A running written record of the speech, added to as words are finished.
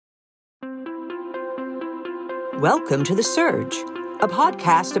Welcome to the Surg, a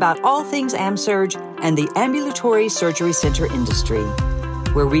podcast about all things AMSURG and the ambulatory surgery center industry,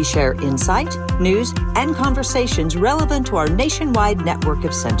 where we share insight, news, and conversations relevant to our nationwide network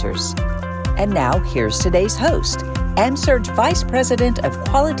of centers. And now, here's today's host, AMSURG Vice President of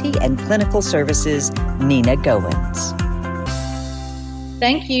Quality and Clinical Services, Nina Goins.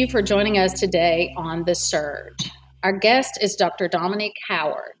 Thank you for joining us today on The Surg. Our guest is Dr. Dominique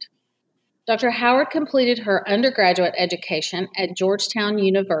Howard. Dr. Howard completed her undergraduate education at Georgetown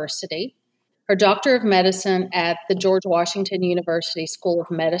University, her Doctor of Medicine at the George Washington University School of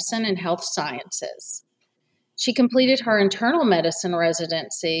Medicine and Health Sciences. She completed her internal medicine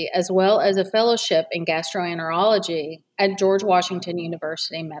residency as well as a fellowship in gastroenterology at George Washington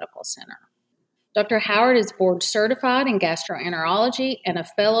University Medical Center. Dr. Howard is board certified in gastroenterology and a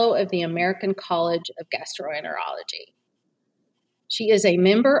fellow of the American College of Gastroenterology. She is a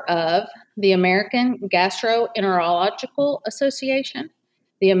member of the American Gastroenterological Association,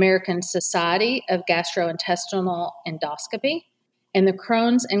 the American Society of Gastrointestinal Endoscopy, and the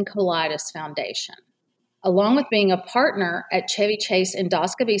Crohn's and Colitis Foundation. Along with being a partner at Chevy Chase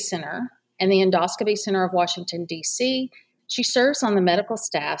Endoscopy Center and the Endoscopy Center of Washington, D.C., she serves on the medical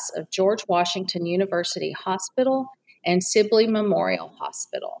staffs of George Washington University Hospital and Sibley Memorial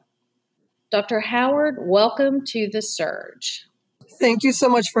Hospital. Dr. Howard, welcome to the Surg. Thank you so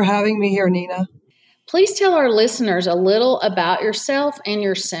much for having me here, Nina. Please tell our listeners a little about yourself and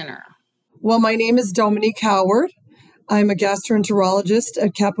your center. Well, my name is Dominique Howard. I'm a gastroenterologist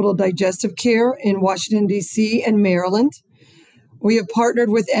at Capital Digestive Care in Washington, D.C. and Maryland. We have partnered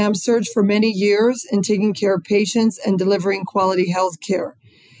with AMSURG for many years in taking care of patients and delivering quality health care.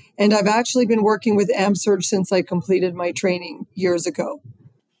 And I've actually been working with AMSURG since I completed my training years ago.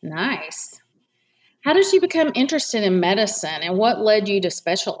 Nice. How did you become interested in medicine, and what led you to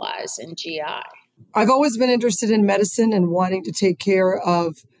specialize in GI? I've always been interested in medicine and wanting to take care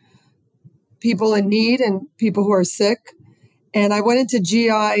of people in need and people who are sick. And I went into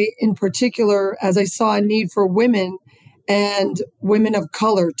GI in particular as I saw a need for women and women of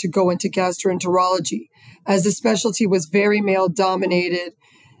color to go into gastroenterology, as the specialty was very male-dominated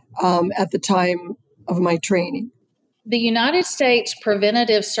at the time of my training. The United States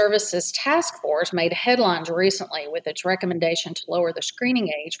Preventative Services Task Force made headlines recently with its recommendation to lower the screening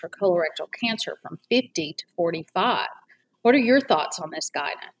age for colorectal cancer from 50 to 45. What are your thoughts on this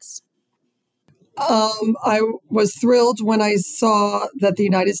guidance? I was thrilled when I saw that the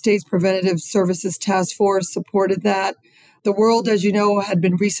United States Preventative Services Task Force supported that. The world, as you know, had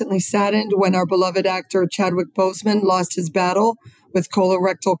been recently saddened when our beloved actor Chadwick Boseman lost his battle with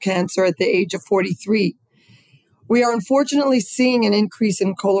colorectal cancer at the age of 43. We are unfortunately seeing an increase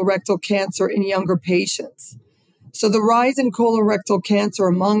in colorectal cancer in younger patients. So the rise in colorectal cancer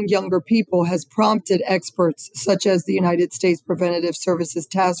among younger people has prompted experts such as the United States Preventative Services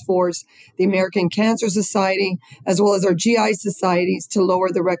Task Force, the American Cancer Society, as well as our GI societies to lower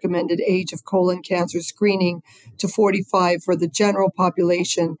the recommended age of colon cancer screening to 45 for the general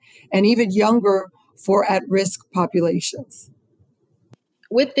population and even younger for at-risk populations.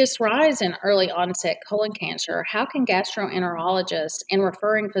 With this rise in early onset colon cancer, how can gastroenterologists and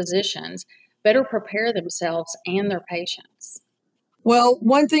referring physicians better prepare themselves and their patients? Well,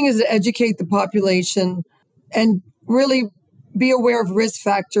 one thing is to educate the population and really be aware of risk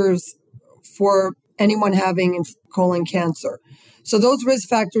factors for anyone having colon cancer. So those risk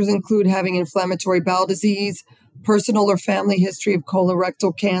factors include having inflammatory bowel disease, personal or family history of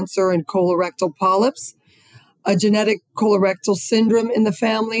colorectal cancer and colorectal polyps, a genetic colorectal syndrome in the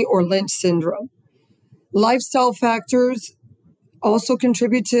family, or Lynch syndrome. Lifestyle factors also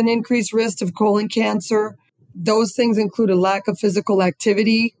contribute to an increased risk of colon cancer. Those things include a lack of physical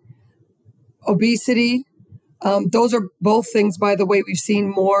activity, obesity. Those are both things, by the way, we've seen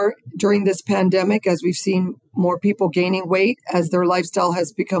more during this pandemic as we've seen more people gaining weight as their lifestyle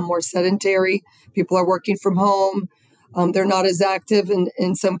has become more sedentary. People are working from home. They're not as active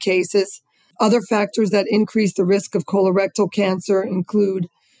in some cases. Other factors that increase the risk of colorectal cancer include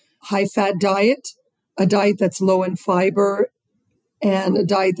high-fat diet, a diet that's low in fiber, and a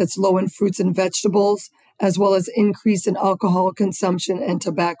diet that's low in fruits and vegetables, as well as increase in alcohol consumption and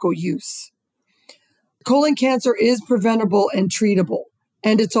tobacco use. Colon cancer is preventable and treatable,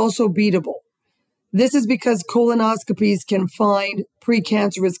 and it's also beatable. This is because colonoscopies can find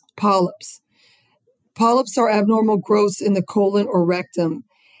precancerous polyps. Polyps are abnormal growths in the colon or rectum,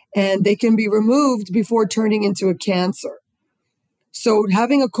 and they can be removed before turning into a cancer. So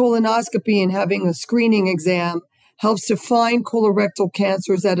having a colonoscopy and having a screening exam helps to find colorectal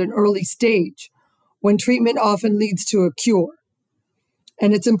cancers at an early stage, when treatment often leads to a cure.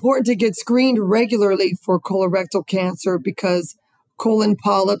 And it's important to get screened regularly for colorectal cancer because colon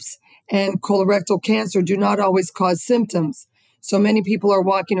polyps and colorectal cancer do not always cause symptoms. So many people are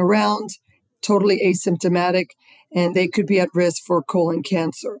walking around totally asymptomatic, and they could be at risk for colon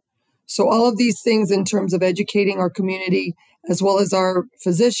cancer. So all of these things in terms of educating our community as well as our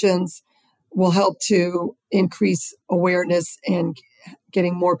physicians will help to increase awareness and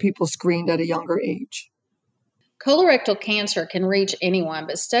getting more people screened at a younger age. Colorectal cancer can reach anyone,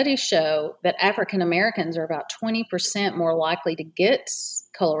 but studies show that African Americans are about 20% more likely to get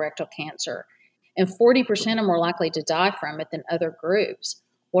colorectal cancer, and 40% are more likely to die from it than other groups.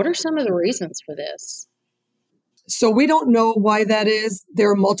 What are some of the reasons for this? So we don't know why that is.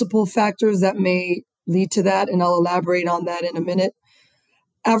 There are multiple factors that may lead to that, and I'll elaborate on that in a minute.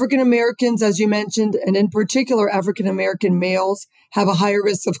 African Americans, as you mentioned, and in particular African American males, have a higher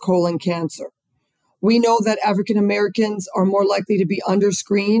risk of colon cancer. We know that African Americans are more likely to be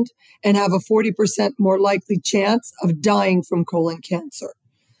underscreened and have a 40% more likely chance of dying from colon cancer.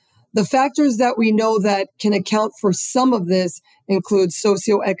 The factors that we know that can account for some of this include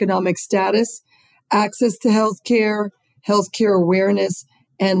socioeconomic status, access to healthcare, healthcare awareness,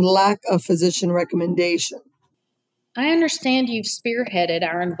 and lack of physician recommendation. I understand you've spearheaded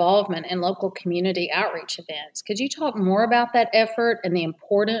our involvement in local community outreach events. Could you talk more about that effort and the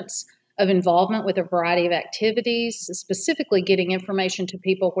importance of involvement with a variety of activities, specifically getting information to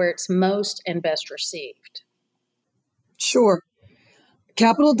people where it's most and best received? Sure.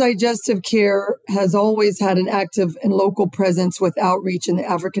 Capital Digestive Care has always had an active and local presence with outreach in the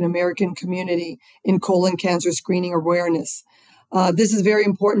African American community in colon cancer screening awareness. This is very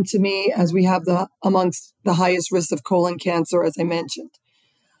important to me as we have amongst the highest risks of colon cancer, as I mentioned.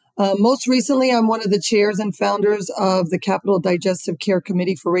 Most recently, I'm one of the chairs and founders of the Capital Digestive Care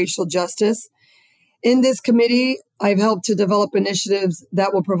Committee for Racial Justice. In this committee, I've helped to develop initiatives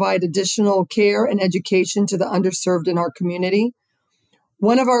that will provide additional care and education to the underserved in our community.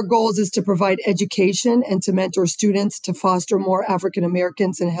 One of our goals is to provide education and to mentor students to foster more African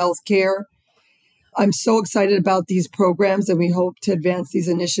Americans in healthcare. I'm so excited about these programs, and we hope to advance these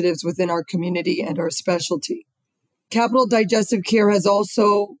initiatives within our community and our specialty. Capital Digestive Care has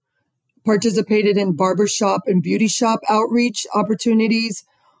also participated in barbershop and beauty shop outreach opportunities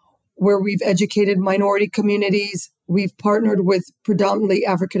where we've educated minority communities. We've partnered with predominantly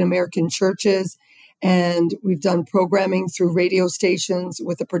African American churches, and we've done programming through radio stations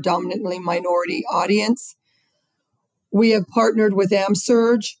with a predominantly minority audience. We have partnered with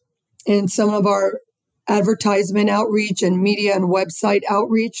AMSURG in some of our advertisement outreach and media and website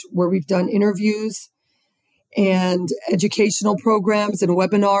outreach, where we've done interviews and educational programs and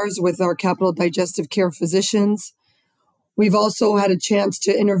webinars with our Capital Digestive Care physicians. We've also had a chance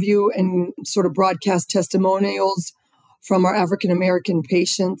to interview and sort of broadcast testimonials from our African American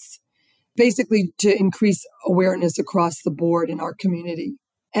patients, basically to increase awareness across the board in our community.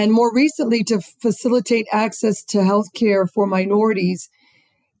 And more recently, to facilitate access to healthcare for minorities,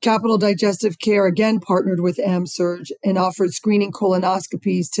 Capital Digestive Care again partnered with AMSURG and offered screening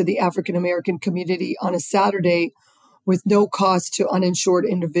colonoscopies to the African American community on a Saturday with no cost to uninsured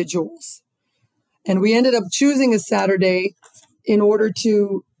individuals. And we ended up choosing a Saturday in order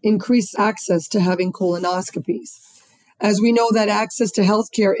to increase access to having colonoscopies, as we know that access to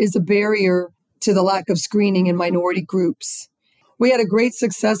healthcare is a barrier to the lack of screening in minority groups. We had a great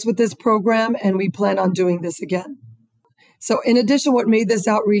success with this program, and we plan on doing this again. So in addition, what made this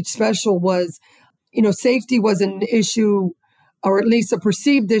outreach special was, safety was an issue, or at least a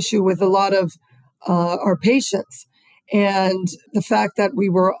perceived issue with a lot of our patients. And the fact that we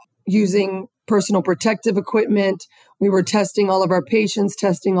were using personal protective equipment, we were testing all of our patients,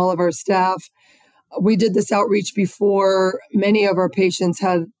 testing all of our staff. We did this outreach before many of our patients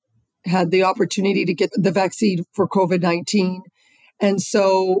had the opportunity to get the vaccine for COVID-19. And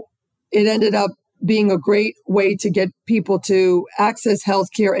so it ended up being a great way to get people to access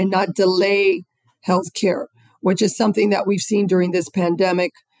healthcare and not delay healthcare, which is something that we've seen during this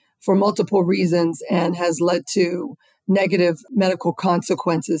pandemic for multiple reasons and has led to negative medical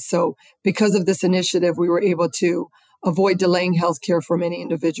consequences. So because of this initiative, we were able to avoid delaying healthcare for many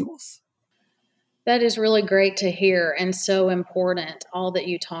individuals. That is really great to hear and so important, all that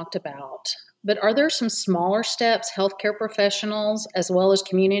you talked about. But are there some smaller steps healthcare professionals as well as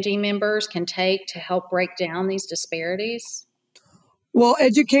community members can take to help break down these disparities? Well,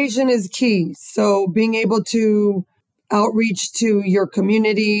 education is key. So being able to outreach to your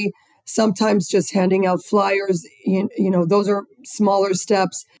community, sometimes just handing out flyers, those are smaller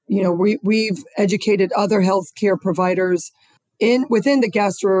steps. We've educated other healthcare providers within the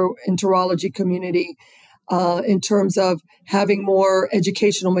gastroenterology community in terms of having more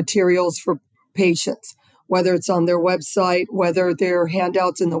educational materials for patients, whether it's on their website, whether they're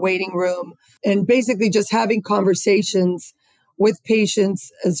handouts in the waiting room, and basically just having conversations with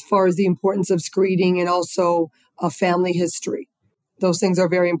patients as far as the importance of screening and also a family history. Those things are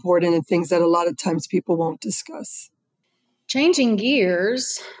very important and things that a lot of times people won't discuss. Changing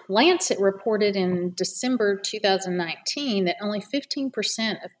gears, Lancet reported in December 2019 that only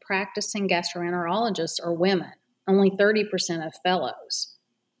 15% of practicing gastroenterologists are women, only 30% of fellows.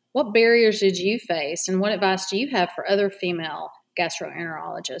 What barriers did you face, and what advice do you have for other female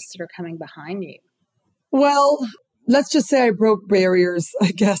gastroenterologists that are coming behind you? Well, let's just say I broke barriers,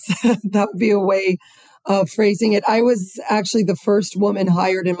 I guess. That would be a way of phrasing it. I was actually the first woman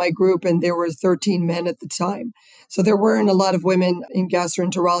hired in my group, and there were 13 men at the time. So there weren't a lot of women in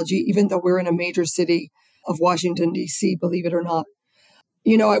gastroenterology, even though we're in a major city of Washington, D.C., believe it or not.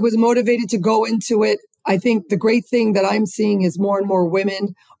 I was motivated to go into it. I think the great thing that I'm seeing is more and more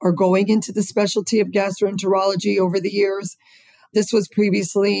women are going into the specialty of gastroenterology over the years. This was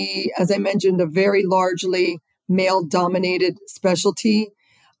previously, as I mentioned, a very largely male-dominated specialty.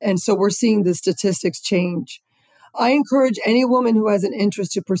 And so we're seeing the statistics change. I encourage any woman who has an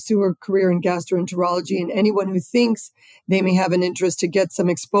interest to pursue a career in gastroenterology, and anyone who thinks they may have an interest to get some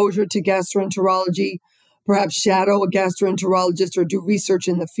exposure to gastroenterology, perhaps shadow a gastroenterologist or do research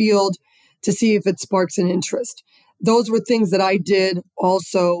in the field to see if it sparks an interest. Those were things that I did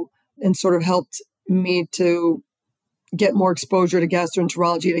also and sort of helped me to get more exposure to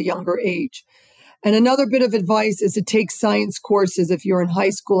gastroenterology at a younger age. And another bit of advice is to take science courses if you're in high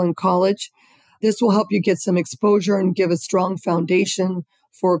school and college. This will help you get some exposure and give a strong foundation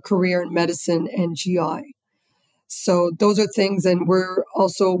for a career in medicine and GI. So those are things, and we're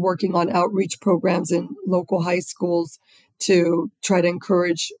also working on outreach programs in local high schools to try to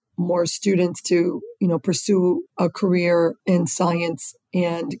encourage more students to, pursue a career in science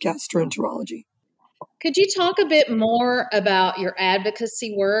and gastroenterology. Could you talk a bit more about your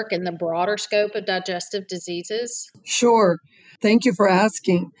advocacy work and the broader scope of digestive diseases? Sure. Thank you for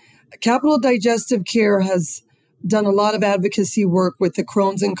asking. Capital Digestive Care has done a lot of advocacy work with the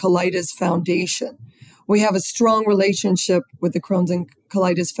Crohn's and Colitis Foundation. We have a strong relationship with the Crohn's and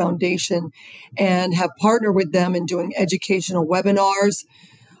Colitis Foundation and have partnered with them in doing educational webinars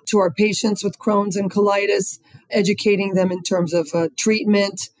to our patients with Crohn's and colitis, educating them in terms of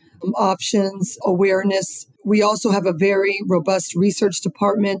treatment, options, awareness. We also have a very robust research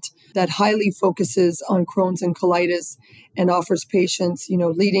department that highly focuses on Crohn's and colitis and offers patients,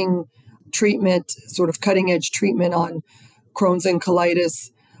 leading treatment, sort of cutting edge treatment on Crohn's and colitis.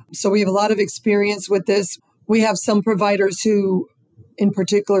 So we have a lot of experience with this. We have some providers who in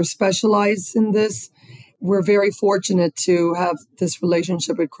particular specialize in this. We're very fortunate to have this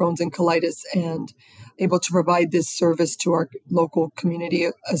relationship with Crohn's and colitis and able to provide this service to our local community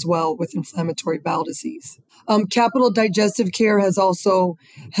as well with inflammatory bowel disease. Capital Digestive Care has also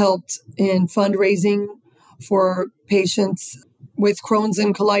helped in fundraising for patients with Crohn's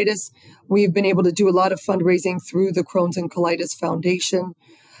and colitis. We've been able to do a lot of fundraising through the Crohn's and Colitis Foundation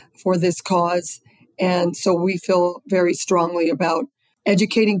for this cause. And so we feel very strongly about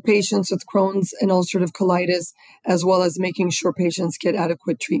educating patients with Crohn's and ulcerative colitis, as well as making sure patients get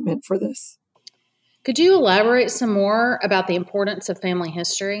adequate treatment for this. Could you elaborate some more about the importance of family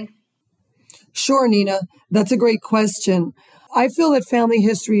history? Sure, Nina. That's a great question. I feel that family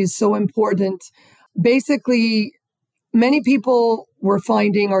history is so important. Basically, many people we're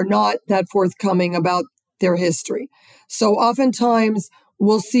finding are not that forthcoming about their history. So oftentimes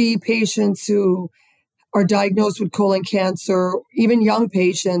we'll see patients who are diagnosed with colon cancer, even young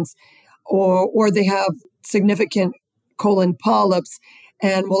patients, or they have significant colon polyps,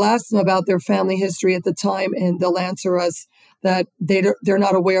 and we'll ask them about their family history at the time, and they'll answer us that they're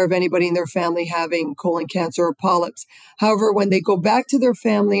not aware of anybody in their family having colon cancer or polyps. However, when they go back to their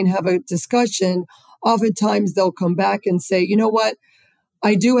family and have a discussion, oftentimes they'll come back and say, you know what,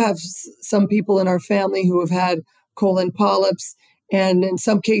 I do have some people in our family who have had colon polyps, and in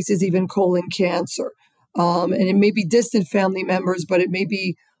some cases even colon cancer. And it may be distant family members, but it may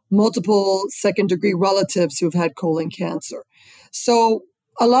be multiple second-degree relatives who've had colon cancer. So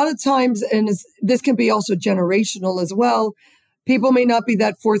a lot of times, and this can be also generational as well, people may not be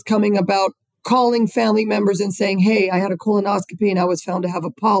that forthcoming about calling family members and saying, hey, I had a colonoscopy and I was found to have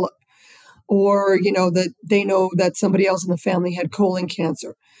a polyp. Or, that they know that somebody else in the family had colon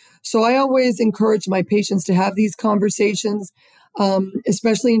cancer. So I always encourage my patients to have these conversations,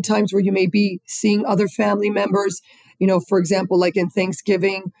 especially in times where you may be seeing other family members. For example, like in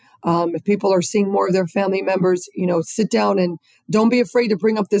Thanksgiving, if people are seeing more of their family members, sit down and don't be afraid to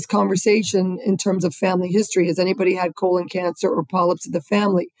bring up this conversation in terms of family history. Has anybody had colon cancer or polyps in the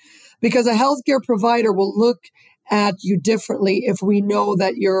family? Because a healthcare provider will look at you differently if we know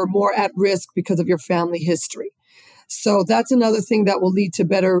that you're more at risk because of your family history. So that's another thing that will lead to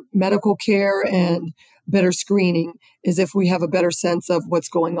better medical care and better screening, is if we have a better sense of what's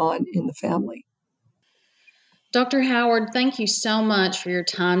going on in the family. Dr. Howard, thank you so much for your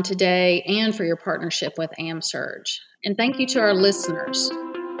time today and for your partnership with AMSURG. And thank you to our listeners.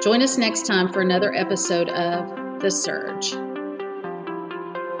 Join us next time for another episode of The Surg.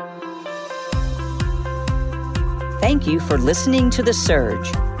 Thank you for listening to The Surg.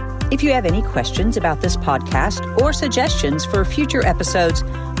 If you have any questions about this podcast or suggestions for future episodes,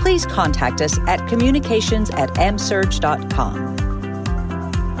 please contact us at communications@amsurg.com.